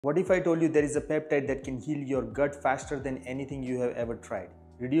What if I told you there is a peptide that can heal your gut faster than anything you have ever tried,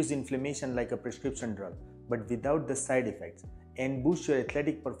 reduce inflammation like a prescription drug, but without the side effects, and boost your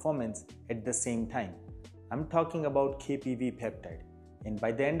athletic performance at the same time? I'm talking about KPV peptide. And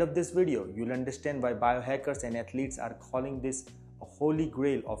by the end of this video, you'll understand why biohackers and athletes are calling this a holy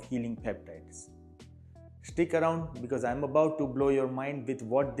grail of healing peptides. Stick around because I'm about to blow your mind with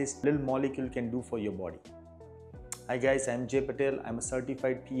what this little molecule can do for your body. Hi guys, I'm Jay Patel. I'm a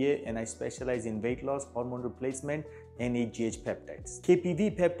certified PA and I specialize in weight loss, hormone replacement and HGH peptides.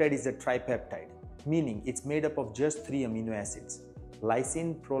 KPV peptide is a tripeptide, meaning it's made up of just 3 amino acids,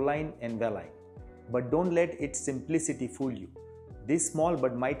 lysine, proline and valine. But don't let its simplicity fool you. This small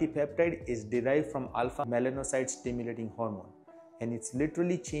but mighty peptide is derived from alpha melanocyte stimulating hormone, and it's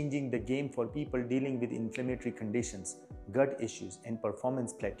literally changing the game for people dealing with inflammatory conditions, gut issues and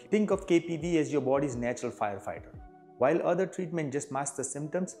performance plateau. Think of KPV as your body's natural firefighter. While other treatment just masks the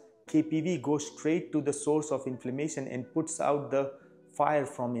symptoms, KPV goes straight to the source of inflammation and puts out the fire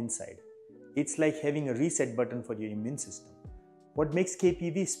from inside. It's like having a reset button for your immune system. What makes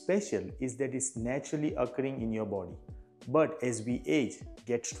KPV special is that it's naturally occurring in your body. But as we age,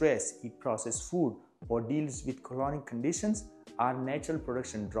 get stressed, eat processed food, or deals with chronic conditions, our natural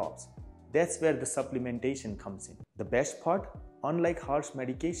production drops. That's where the supplementation comes in. The best part, unlike harsh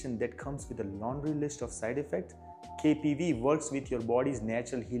medication that comes with a laundry list of side effects, KPV works with your body's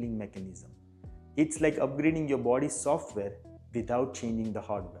natural healing mechanism. It's like upgrading your body's software without changing the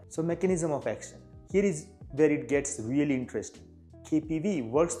hardware. So, mechanism of action. Here is where it gets really interesting. KPV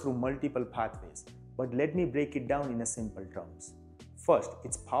works through multiple pathways, but let me break it down in a simple terms. First,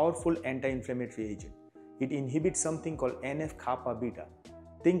 it's powerful anti-inflammatory agent. It inhibits something called NF-kappa beta.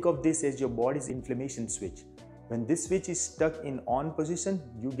 Think of this as your body's inflammation switch. When this switch is stuck in on position,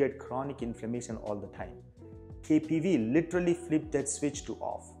 you get chronic inflammation all the time. KPV literally flips that switch to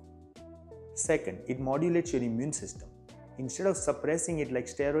off. Second, it modulates your immune system. Instead of suppressing it like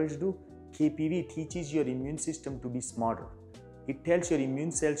steroids do, KPV teaches your immune system to be smarter. It tells your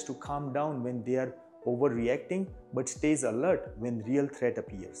immune cells to calm down when they are overreacting but stays alert when real threat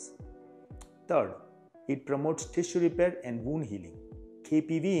appears. Third, it promotes tissue repair and wound healing.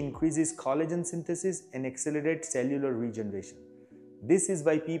 KPV increases collagen synthesis and accelerates cellular regeneration. This is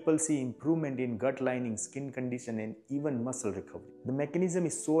why people see improvement in gut lining, skin condition and even muscle recovery. The mechanism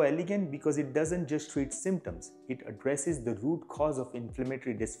is so elegant because it doesn't just treat symptoms, it addresses the root cause of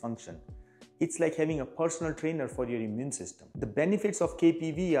inflammatory dysfunction. It's like having a personal trainer for your immune system. The benefits of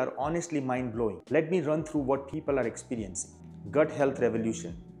KPV are honestly mind-blowing. Let me run through what people are experiencing. Gut health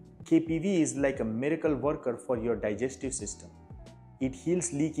revolution. KPV is like a miracle worker for your digestive system. It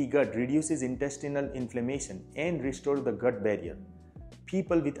heals leaky gut, reduces intestinal inflammation, and restores the gut barrier.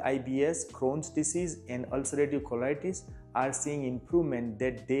 People with IBS, Crohn's disease, and ulcerative colitis are seeing improvement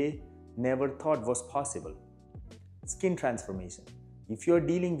that they never thought was possible. Skin transformation. If you are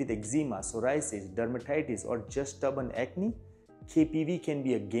dealing with eczema, psoriasis, dermatitis, or just stubborn acne, KPV can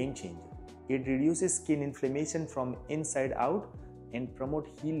be a game changer. It reduces skin inflammation from inside out and promotes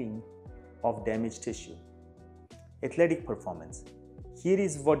healing of damaged tissue. Athletic performance. Here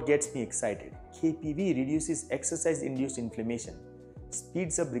is what gets me excited. KPV reduces exercise-induced inflammation,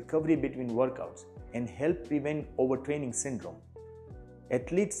 speeds up recovery between workouts, and helps prevent overtraining syndrome.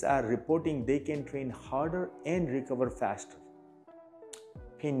 Athletes are reporting they can train harder and recover faster.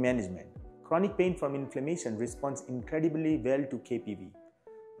 Pain management. Chronic pain from inflammation responds incredibly well to KPV.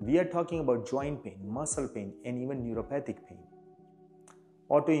 We are talking about joint pain, muscle pain, and even neuropathic pain.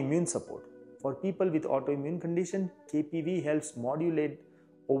 Autoimmune support. For people with autoimmune condition, KPV helps modulate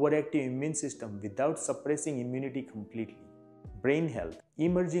overactive immune system without suppressing immunity completely. Brain health.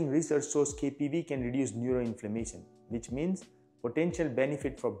 Emerging research shows KPV can reduce neuroinflammation, which means potential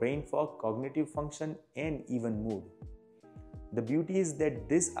benefit for brain fog, cognitive function, and even mood. The beauty is that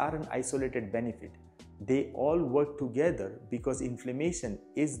these aren't isolated benefit. They all work together because inflammation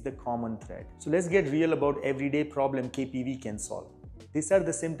is the common thread. So let's get real about everyday problem KPV can solve. These are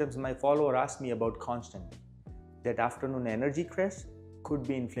the symptoms my follower asked me about constantly. That afternoon energy crash could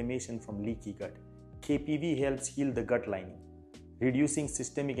be inflammation from leaky gut. KPV helps heal the gut lining, reducing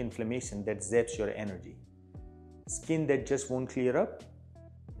systemic inflammation that zaps your energy. Skin that just won't clear up?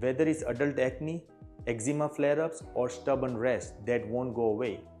 Whether it's adult acne, eczema flare-ups, or stubborn rash that won't go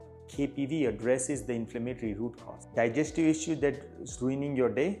away, KPV addresses the inflammatory root cause. Digestive issue that's ruining your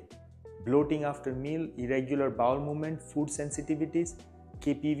day? Bloating after meal, irregular bowel movement, food sensitivities?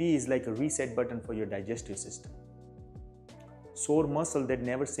 KPV is like a reset button for your digestive system. Sore muscle that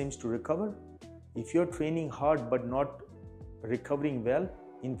never seems to recover? If you're training hard but not recovering well,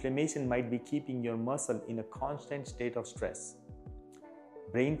 inflammation might be keeping your muscle in a constant state of stress.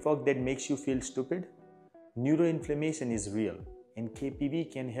 Brain fog that makes you feel stupid? Neuroinflammation is real, and KPV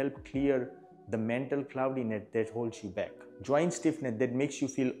can help clear the mental cloudiness that holds you back. Joint stiffness that makes you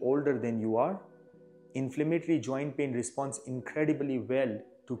feel older than you are? Inflammatory joint pain responds incredibly well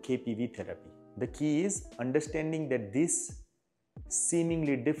to KPV therapy. The key is understanding that these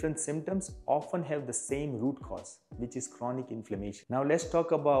seemingly different symptoms often have the same root cause, which is chronic inflammation. Now let's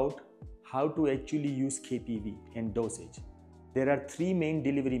talk about how to actually use KPV and dosage. There are three main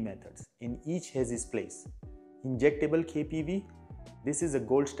delivery methods, and each has its place. Injectable KPV, this is a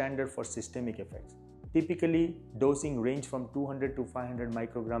gold standard for systemic effects. Typically, dosing range from 200 to 500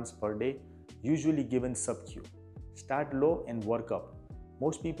 micrograms per day, usually given sub-Q. Start low and work up.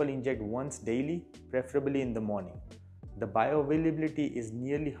 Most people inject once daily, preferably in the morning. The bioavailability is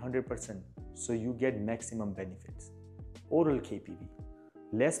nearly 100%, so you get maximum benefits. Oral KPV,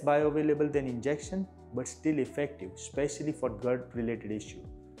 less bioavailable than injection, but still effective, especially for gut-related issues.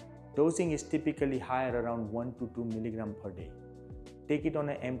 Dosing is typically higher, around 1 to 2 mg per day. Take it on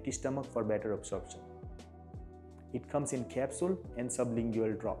an empty stomach for better absorption. It comes in capsule and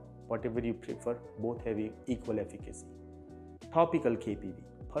sublingual drop. Whatever you prefer, both have equal efficacy. Topical KPV,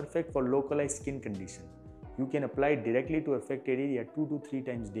 perfect for localized skin condition. You can apply it directly to affected area 2 to 3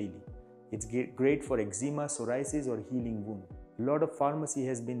 times daily. It's great for eczema, psoriasis, or healing wound. A lot of pharmacy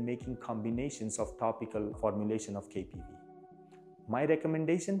has been making combinations of topical formulation of KPV. My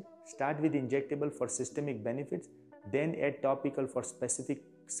recommendation, start with injectable for systemic benefits, then add topical for specific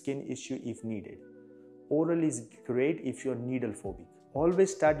skin issue if needed. Oral is great if you're needle phobic.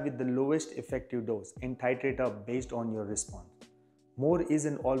 Always start with the lowest effective dose and titrate up based on your response. More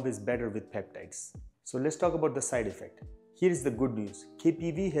isn't always better with peptides. So let's talk about the side effect. Here is the good news.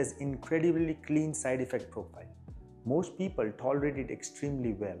 KPV has incredibly clean side effect profile. Most people tolerate it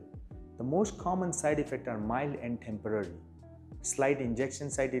extremely well. The most common side effects are mild and temporary. Slight injection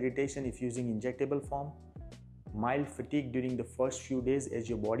site irritation if using injectable form, mild fatigue during the first few days as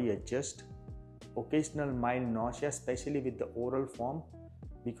your body adjusts, occasional mild nausea, especially with the oral form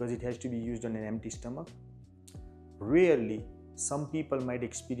because it has to be used on an empty stomach. Rarely, some people might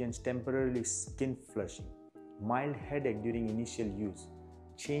experience temporary skin flushing, mild headache during initial use,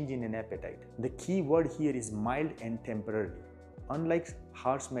 change in an appetite. The key word here is mild and temporary. Unlike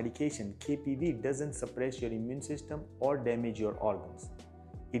harsh medication, KPV doesn't suppress your immune system or damage your organs.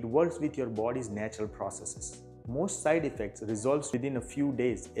 It works with your body's natural processes. Most side effects resolve within a few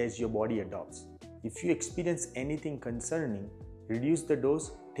days as your body adopts. If you experience anything concerning, reduce the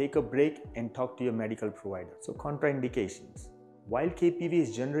dose, take a break, and talk to your medical provider. So, contraindications. While KPV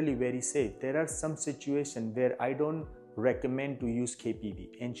is generally very safe, there are some situations where I don't recommend to use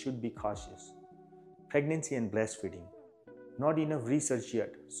KPV and should be cautious. Pregnancy and breastfeeding. Not enough research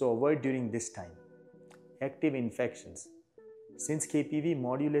yet, so avoid during this time. Active infections. Since KPV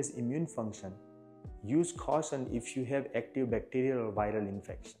modulates immune function, use caution if you have active bacterial or viral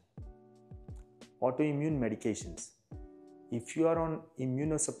infection. Autoimmune medications. If you are on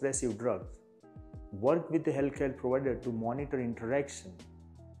immunosuppressive drugs, work with the healthcare provider to monitor interaction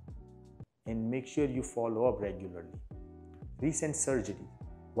and make sure you follow up regularly. Recent surgery.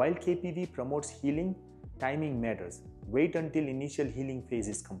 While KPV promotes healing, timing matters. Wait until initial healing phase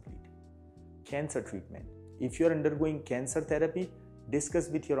is complete. Cancer treatment. If you are undergoing cancer therapy, discuss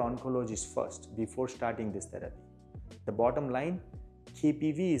with your oncologist first before starting this therapy. The bottom line,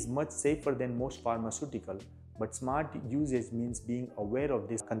 KPV is much safer than most pharmaceutical, but smart usage means being aware of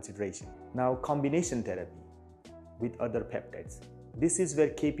this consideration. Now, combination therapy with other peptides. This is where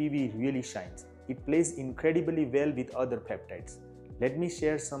KPV really shines. It plays incredibly well with other peptides. Let me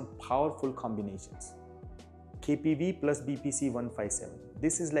share some powerful combinations. KPV plus BPC 157.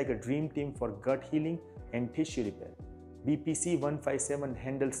 This is like a dream team for gut healing and tissue repair. BPC 157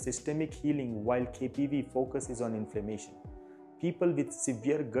 handles systemic healing while KPV focuses on inflammation. People with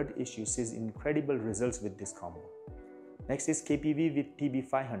severe gut issues see incredible results with this combo. Next is KPV with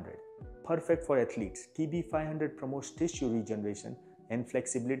TB500. Perfect for athletes. TB500 promotes tissue regeneration and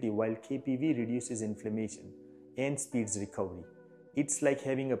flexibility while KPV reduces inflammation and speeds recovery. It's like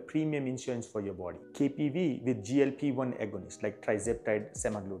having a premium insurance for your body. KPV with GLP-1 agonist like tripeptide,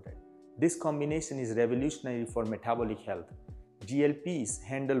 semaglutide. This combination is revolutionary for metabolic health. GLPs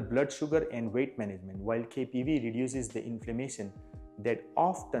handle blood sugar and weight management, while KPV reduces the inflammation that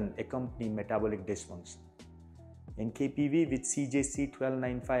often accompany metabolic dysfunction. And KPV with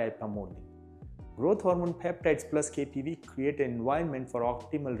CJC1295 ipamorelin. Growth hormone peptides plus KPV create an environment for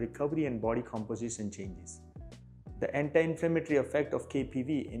optimal recovery and body composition changes. The anti-inflammatory effect of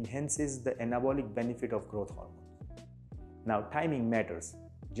KPV enhances the anabolic benefit of growth hormone. Now, timing matters.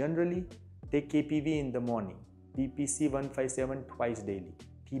 Generally, take KPV in the morning. PPC 157 twice daily,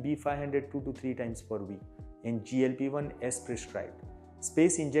 TB 500 2 to 3 times per week, and GLP-1 as prescribed.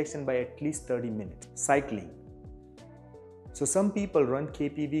 Space injection by at least 30 minutes. Cycling. So some people run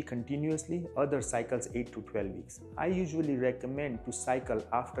KPV continuously, others cycles 8 to 12 weeks. I usually recommend to cycle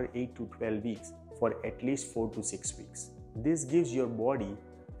after 8 to 12 weeks for at least 4 to 6 weeks. This gives your body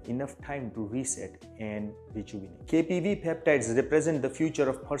enough time to reset and rejuvenate. KPV peptides represent the future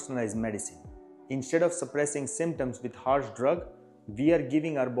of personalized medicine. Instead of suppressing symptoms with harsh drug, we are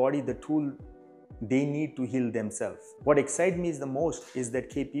giving our body the tool they need to heal themselves. What excites me the most is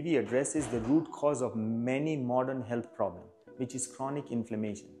that KPV addresses the root cause of many modern health problems, which is chronic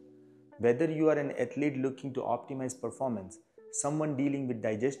inflammation. Whether you are an athlete looking to optimize performance, someone dealing with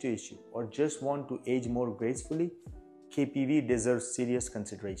digestive issue, or just want to age more gracefully, KPV deserves serious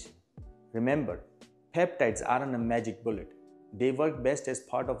consideration. Remember, peptides aren't a magic bullet. They work best as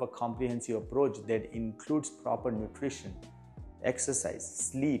part of a comprehensive approach that includes proper nutrition,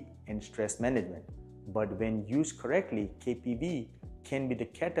 exercise, sleep, and stress management. But when used correctly, KPV can be the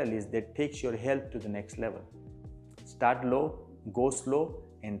catalyst that takes your health to the next level. Start low, go slow,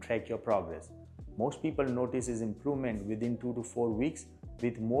 and track your progress. Most people notice improvement within 2 to 4 weeks,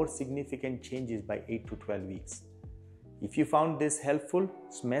 with more significant changes by 8 to 12 weeks. If you found this helpful,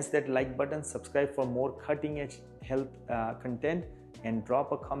 smash that like button, subscribe for more cutting-edge health content, and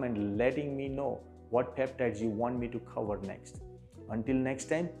drop a comment letting me know what peptides you want me to cover next. Until next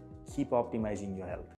time, keep optimizing your health.